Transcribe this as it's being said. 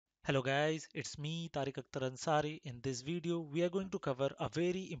Hello guys, it's me Tarique Akhtar Ansari. In this video, we are going to cover a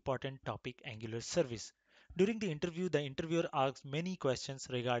very important topic, Angular service. During the interview, the interviewer asks many questions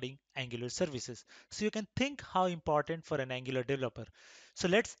regarding Angular services. So you can think how important for an Angular developer. So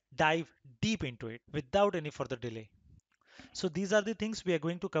let's dive deep into it without any further delay. So these are the things we are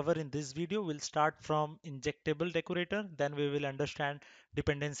going to cover in this video. We'll start from injectable decorator, then we will understand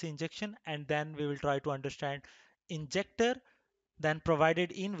dependency injection, and then we will try to understand injector, then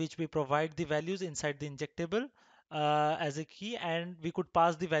provided in which we provide the values inside the injectable as a key, and we could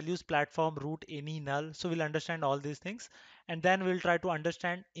pass the values platform root any null. So we'll understand all these things, and then we'll try to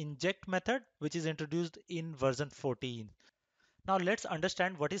understand inject method, which is introduced in version 14. Now let's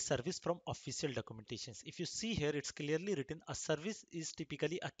understand what is service from official documentations. If you see here, it's clearly written a service is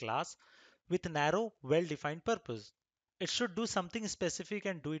typically a class with narrow, well-defined purpose. It should do something specific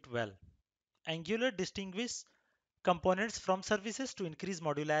and do it well. Angular distinguishes components from services to increase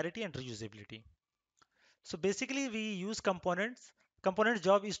modularity and reusability. So basically we use components. Components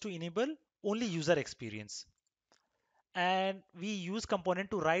job is to enable only user experience. And we use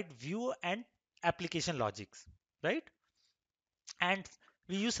component to write view and application logics, right? And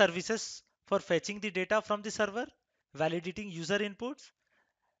we use services for fetching the data from the server, validating user inputs,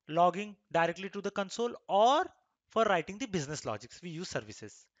 logging directly to the console, or for writing the business logics. We use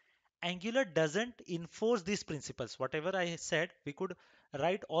services. Angular doesn't enforce these principles. Whatever I said, we could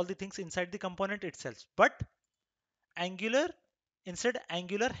write all the things inside the component itself. But Angular, instead,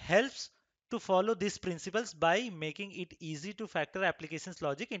 Angular helps to follow these principles by making it easy to factor applications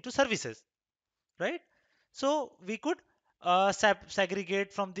logic into services, right? So we could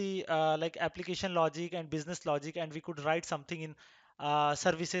segregate from the like application logic and business logic, and we could write something in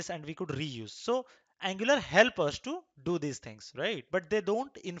services and we could reuse. So Angular help us to do these things, right? But they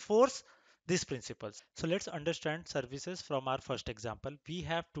don't enforce these principles. So let's understand services from our first example. We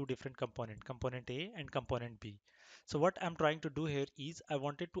have two different component, component A and component B. So what I'm trying to do here is I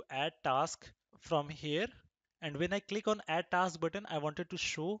wanted to add task from here, and when I click on add task button, I wanted to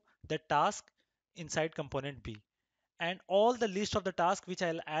show the task inside component B, and all the list of the tasks which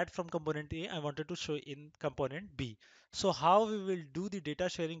I'll add from component A I wanted to show in component B. So how we will do the data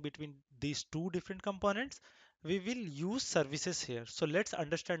sharing between these two different components? We will use services here. So let's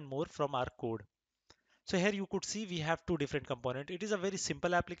understand more from our code. So here you could see we have two different components. It is a very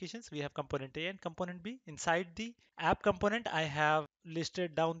simple applications. We have component A and component B. Inside the app component, I have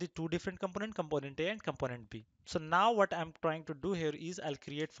listed down the two different component A and component B. So now what I'm trying to do here is I'll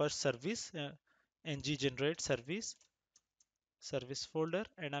create first service, ng generate service folder,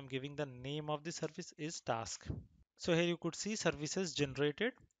 and I'm giving the name of the service is task. So here you could see services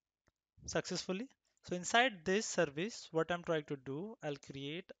generated successfully. So inside this service, what I'm trying to do, I'll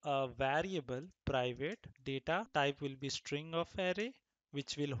create a variable private data type will be string of array,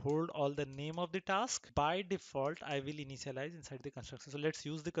 which will hold all the name of the task. By default, I will initialize inside the construction. So let's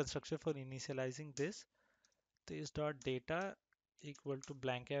use the constructor for initializing this dot data equal to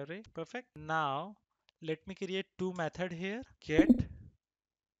blank array. Perfect. Now let me create two method here. Get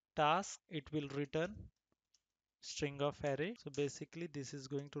task, it will return string of array. So basically this is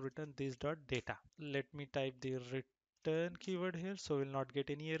going to return this dot data. Let me type the return keyword here so we'll not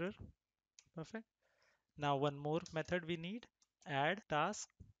get any error. Perfect. Now one more method we need, add task.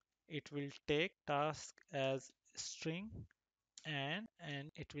 It will take task as string, and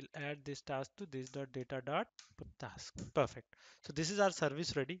it will add this task to this dot data dot task. Perfect. So this is our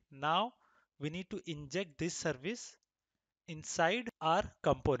service ready. Now we need to inject this service inside our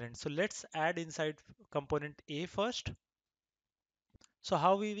component. So let's add inside component A first. So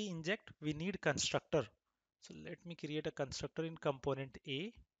how we inject? We need constructor. So let me create a constructor in component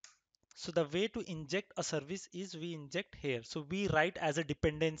A. So the way to inject a service is we inject here. So we write as a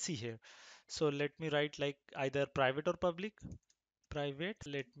dependency here. So let me write like either private or public. Private,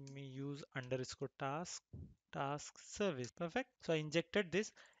 let me use underscore task service. Perfect. So I injected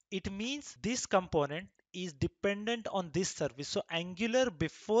this. It means this component is dependent on this service. So Angular,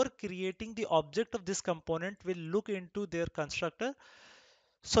 before creating the object of this component, will look into their constructor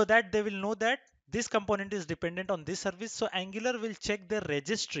so that they will know that this component is dependent on this service. So Angular will check their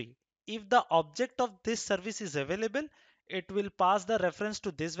registry. If the object of this service is available, it will pass the reference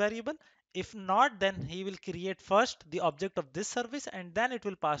to this variable. If not, then he will create first the object of this service and then it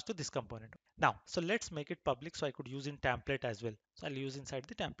will pass to this component. Now, so let's make it public so I could use in template as well. So I'll use inside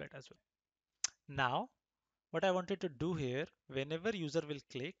the template as well. Now, what I wanted to do here, whenever user will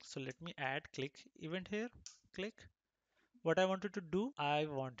click, so let me add click event here, click. What I wanted to do, I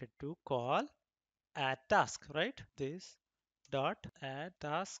wanted to call add task, right? This dot add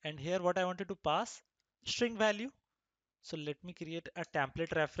task, and here what I wanted to pass string value. So let me create a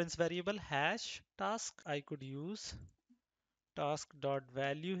template reference variable hash task. I could use task dot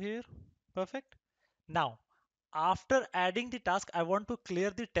value here. Perfect. Now, after adding the task, I want to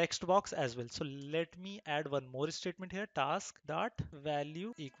clear the text box as well. So let me add one more statement here, task dot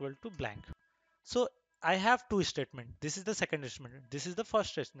value equal to blank. So I have two statements. This is the second statement. This is the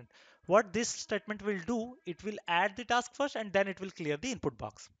first statement. What this statement will do, it will add the task first and then it will clear the input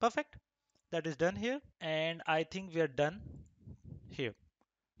box. Perfect. That is done here. And I think we are done here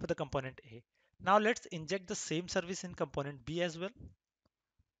for the component A. Now let's inject the same service in component B as well.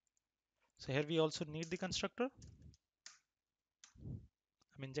 So here we also need the constructor.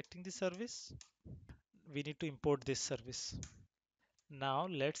 I'm injecting the service. We need to import this service. Now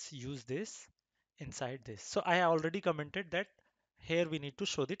let's use this inside this. So I already commented that here we need to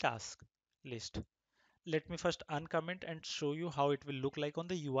show the task list. Let me first uncomment and show you how it will look like on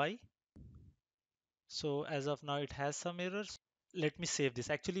the UI. So as of now, it has some errors. Let me save this.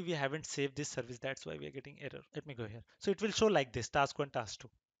 Actually, we haven't saved this service. That's why we are getting error. Let me go here. So it will show like this, task 1, task 2.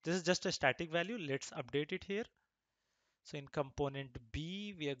 This is just a static value. Let's update it here. So in component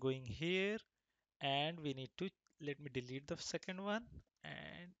B, we are going here and we need to, let me delete the second one.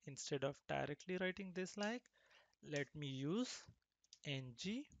 And instead of directly writing this like, let me use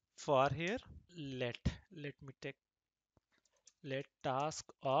ng for here. Let me take, let task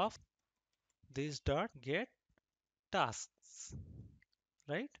of this dot get tasks,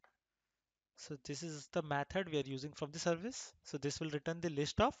 right? So this is the method we are using from the service. So this will return the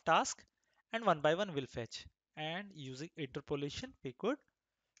list of tasks and one by one will fetch. And using interpolation, we could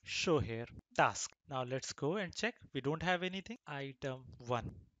show here task. Now let's go and check. We don't have anything. Item 1.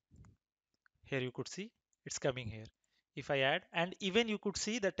 Here you could see it's coming here. If I add, and even you could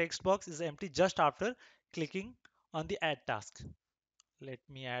see the text box is empty just after clicking on the add task. Let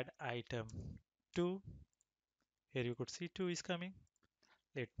me add item 2. Here you could see 2 is coming.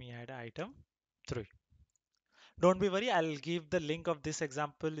 Let me add item 3. Don't be worried, I'll give the link of this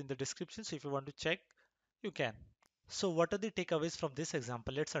example in the description. So if you want to check, you can. So what are the takeaways from this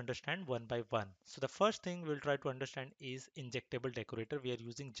example? Let's understand one by one. So the first thing we'll try to understand is injectable decorator we are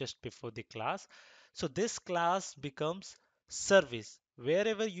using just before the class. So this class becomes service.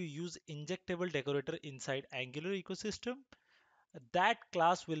 Wherever you use injectable decorator inside Angular ecosystem, that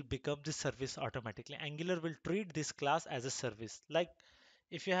class will become the service automatically. Angular will treat this class as a service. Like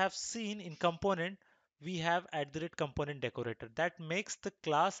if you have seen in component, we have @component decorator that makes the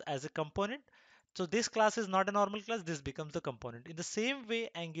class as a component. So this class is not a normal class, this becomes the component. In the same way,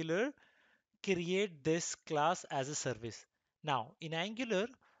 Angular create this class as a service. Now in Angular,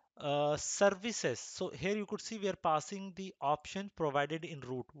 services. So here you could see we are passing the option provided in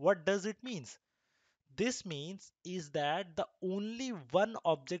root. What does it means? This means is that the only one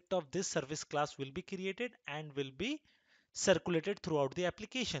object of this service class will be created and will be circulated throughout the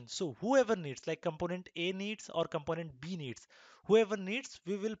application. So whoever needs, like component A needs or component B needs, whoever needs,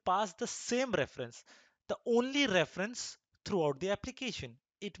 we will pass the same reference, the only reference throughout the application.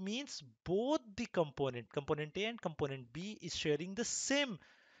 It means both the component A and component B is sharing the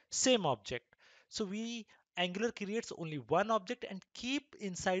same object. So we Angular creates only one object and keep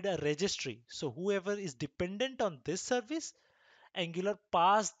inside a registry. So whoever is dependent on this service, Angular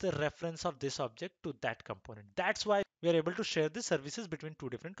pass the reference of this object to that component. That's why we are able to share the services between two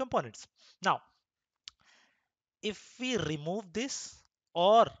different components. Now, if we remove this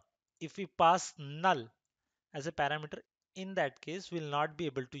or if we pass null as a parameter, in that case, we'll not be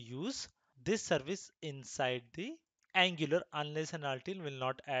able to use this service inside the Angular unless and until we'll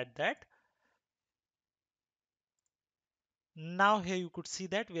not add that. Now here you could see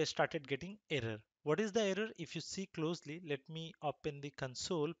that we have started getting error. What is the error? If you see closely, let me open the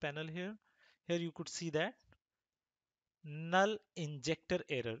console panel here. Here you could see that null injector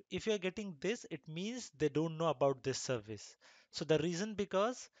error. If you are getting this, it means they don't know about this service. So the reason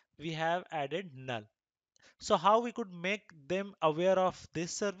because we have added null. So how we could make them aware of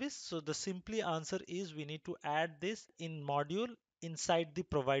this service? So the simply answer is we need to add this in module inside the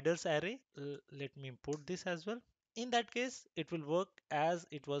providers array. Let me import this as well. In that case, it will work as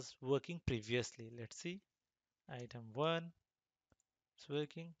it was working previously. Let's see. Item 1, it's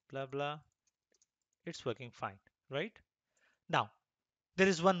working, blah, blah. It's working fine, right? Now, there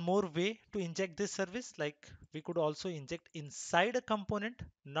is one more way to inject this service. Like we could also inject inside a component,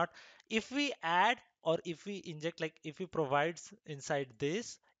 not if we add or if we inject, like if we provides inside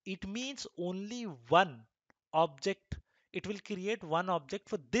this, it means only one object. It will create one object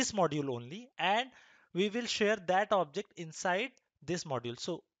for this module only, and we will share that object inside this module.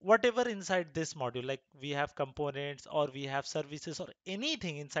 So whatever inside this module, like we have components or we have services or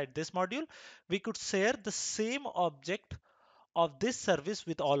anything inside this module, we could share the same object of this service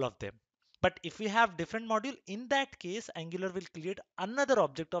with all of them. But if we have different module, in that case, Angular will create another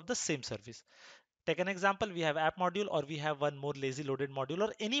object of the same service. Take an example, we have app module or we have one more lazy loaded module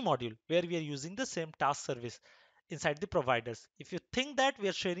or any module where we are using the same task service inside the providers. If you think that we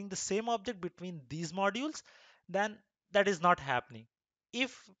are sharing the same object between these modules, then that is not happening.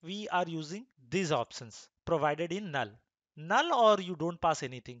 If we are using these options provided in null, null or you don't pass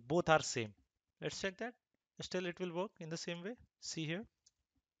anything, both are same. Let's check that. Still it will work in the same way. See here,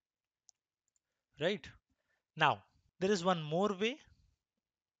 right? Now, there is one more way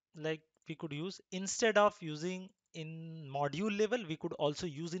like we could use instead of using in module level we could also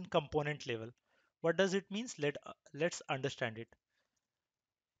use in component level. What does it means? Let's understand it.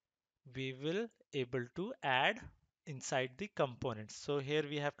 We will able to add inside the components. So here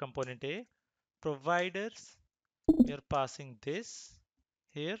we have component A providers, we are passing this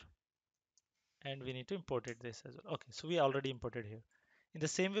here and we need to import it this as well. Okay, so we already imported here. In the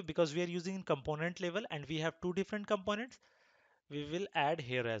same way, because we are using in component level and we have two different components, we will add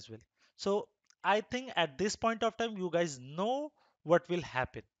here as well. So I think at this point of time, you guys know what will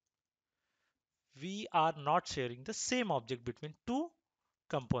happen. We are not sharing the same object between two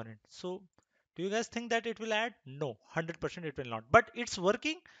components. So do you guys think that it will add? No, 100% it will not, but it's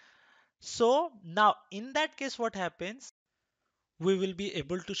working. So now in that case, what happens? We will be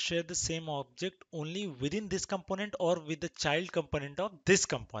able to share the same object only within this component or with the child component of this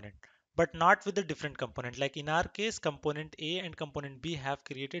component, but not with a different component. Like in our case, component A and component B have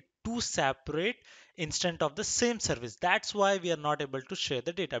created two separate instance of the same service. That's why we are not able to share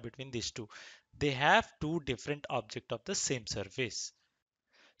the data between these two. They have two different object of the same service.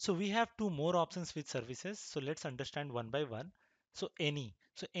 So we have two more options with services. So let's understand one by one. So any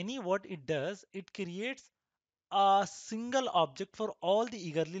what it does, it creates a single object for all the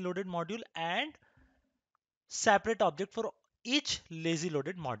eagerly loaded module and separate object for each lazy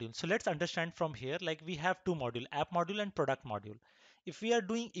loaded module. So let's understand from here, like we have two module, app module and product module. If we are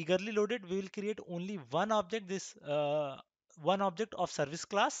doing eagerly loaded, we will create only one object, this one object of service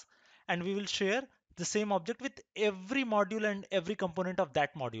class, and we will share the same object with every module and every component of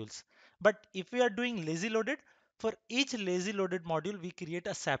that modules. But if we are doing lazy loaded, for each lazy loaded module, we create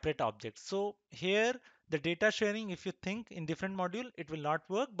a separate object. So here the data sharing, if you think in different module, it will not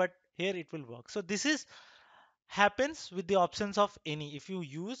work, but here it will work. So this is happens with the options of any if you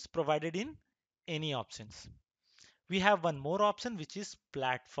use provided in any options. We have one more option which is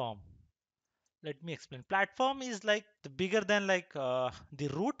platform. Let me explain. Platform is like the bigger than like the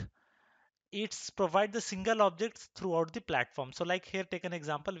root. It's provide the single objects throughout the platform. So like here, take an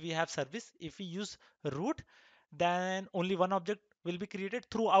example, we have service. If we use root, then only one object will be created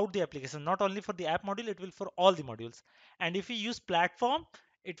throughout the application, not only for the app module, it will for all the modules. And if we use platform,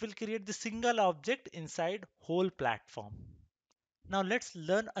 it will create the single object inside whole platform. Now let's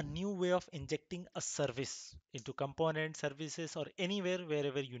learn a new way of injecting a service into component services or anywhere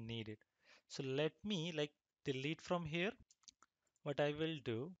wherever you need it. So let me like delete from here. What I will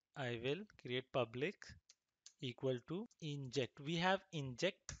do, I will create public equal to inject. We have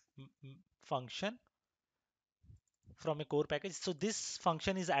inject function from a core package. So this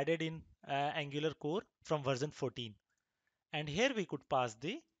function is added in Angular core from version 14. And here we could pass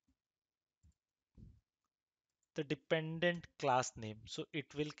the dependent class name. So it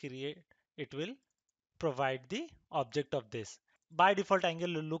will provide the object of this. By default,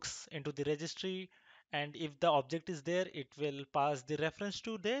 Angular looks into the registry, and if the object is there, it will pass the reference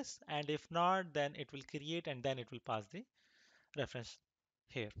to this, and if not, then it will create and then it will pass the reference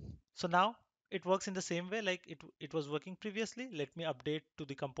here. So now it works in the same way like it was working previously. Let me update to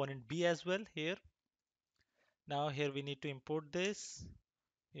the component B as well here. Now here we need to import this.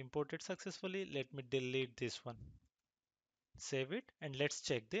 Import it successfully. Let me delete this one. Save it and let's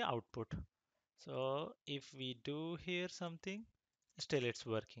check the output. So if we do here something, still it's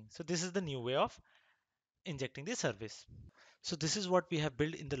working. So this is the new way of injecting the service. So this is what we have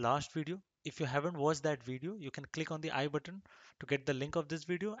built in the last video. If you haven't watched that video, you can click on the I button to get the link of this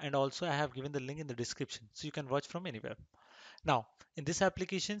video, and also I have given the link in the description so you can watch from anywhere. Now, in this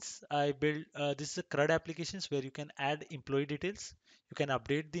applications, I build this is a CRUD applications where you can add employee details, you can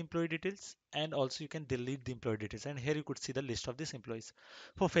update the employee details, and also you can delete the employee details. And here you could see the list of these employees.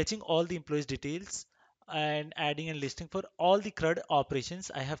 For fetching all the employees details and adding and listing for all the CRUD operations,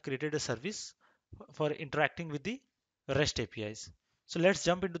 I have created a service for interacting with the REST APIs. So let's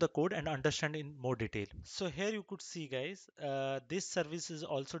jump into the code and understand in more detail. So here you could see guys, this service is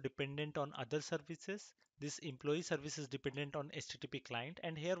also dependent on other services. this employee service is dependent on HTTP client.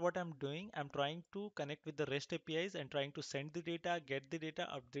 And here what I'm doing, I'm trying to connect with the REST APIs and trying to send the data, get the data,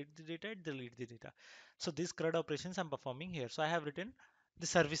 update the data, and delete the data. So these CRUD operations I'm performing here. So I have written the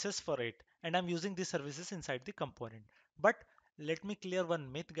services for it, and I'm using these services inside the component. But let me clear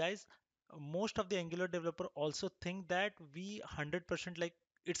one myth, guys. Most of the Angular developer also think that we 100% like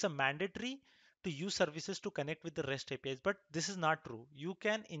it's a mandatory to use services to connect with the REST APIs, but this is not true. You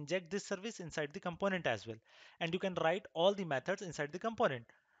can inject this service inside the component as well, and you can write all the methods inside the component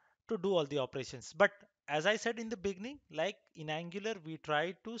to do all the operations. But as I said in the beginning, like in Angular, we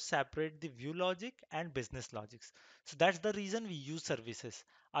try to separate the view logic and business logics. So that's the reason we use services.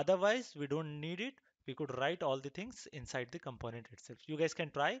 Otherwise, we don't need it. We could write all the things inside the component itself. You guys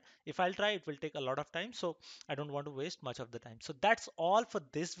can try. If I'll try, it will take a lot of time. So I don't want to waste much of the time. So that's all for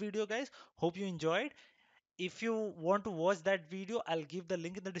this video, guys. Hope you enjoyed. If you want to watch that video, I'll give the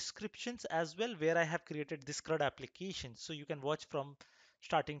link in the descriptions as well, where I have created this CRUD application. So you can watch from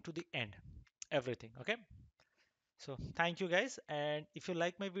starting to the end, everything. Okay. So thank you guys. And if you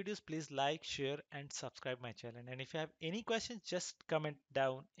like my videos, please like, share, and subscribe my channel. And if you have any questions, just comment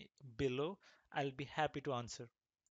down below. I'll be happy to answer.